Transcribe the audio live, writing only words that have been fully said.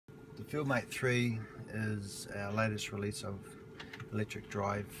Fieldmate 3 is our latest release of electric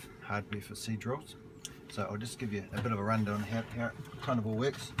drive hardware for seed drills. So I'll just give you a bit of a rundown on how it kind of all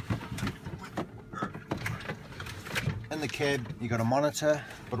works. In the cab you got a monitor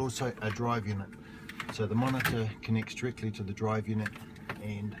but also a drive unit. So the monitor connects directly to the drive unit,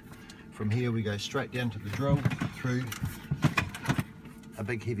 and from here we go straight down to the drill through a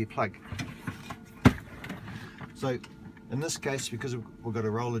big heavy plug. So in this case, because we've got a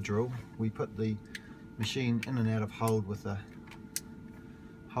roller drill, we put the machine in and out of hold with a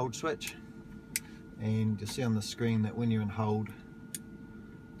hold switch, and you'll see on the screen that when you're in hold,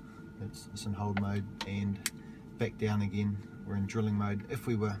 it's in hold mode, and back down again we're in drilling mode. If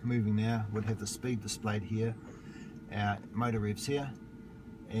we were moving now, we'd have the speed displayed here, our motor revs here,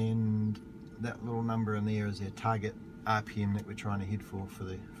 and that little number in there is our target RPM that we're trying to head for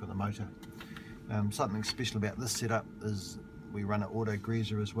the motor. Something special about this setup is we run an auto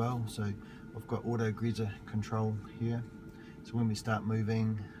greaser as well, so we've got auto greaser control here. So when we start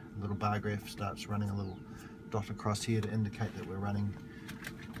moving, the little bar graph starts running a little dot across here to indicate that we're running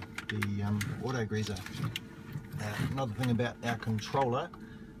the auto greaser. Another thing about our controller,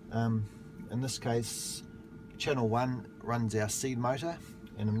 in this case channel 1 runs our seed motor,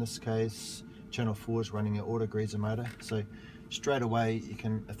 and in this case channel 4 is running our auto greaser motor. So straight away you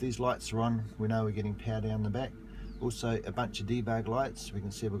can, if these lights are on, we know we're getting power down the back. Also a bunch of debug lights. We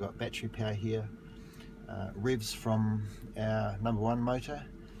can see we've got battery power here, revs from our number 1 motor,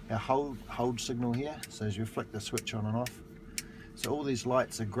 our hold signal here, so as you flick the switch on and off. So all these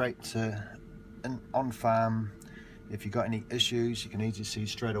lights are great to, on farm, if you've got any issues you can easily see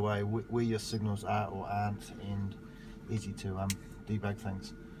straight away where your signals are or aren't, and easy to debug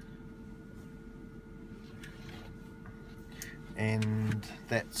things. And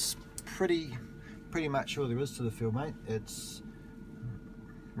that's pretty much all there is to the Fieldmate. It's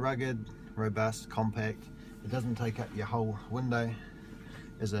rugged, robust, compact. It doesn't take up your whole window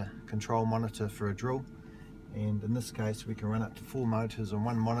as a control monitor for a drill, and in this case we can run up to 4 motors on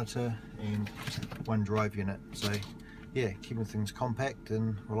 1 monitor and 1 drive unit. So yeah, keeping things compact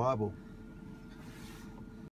and reliable.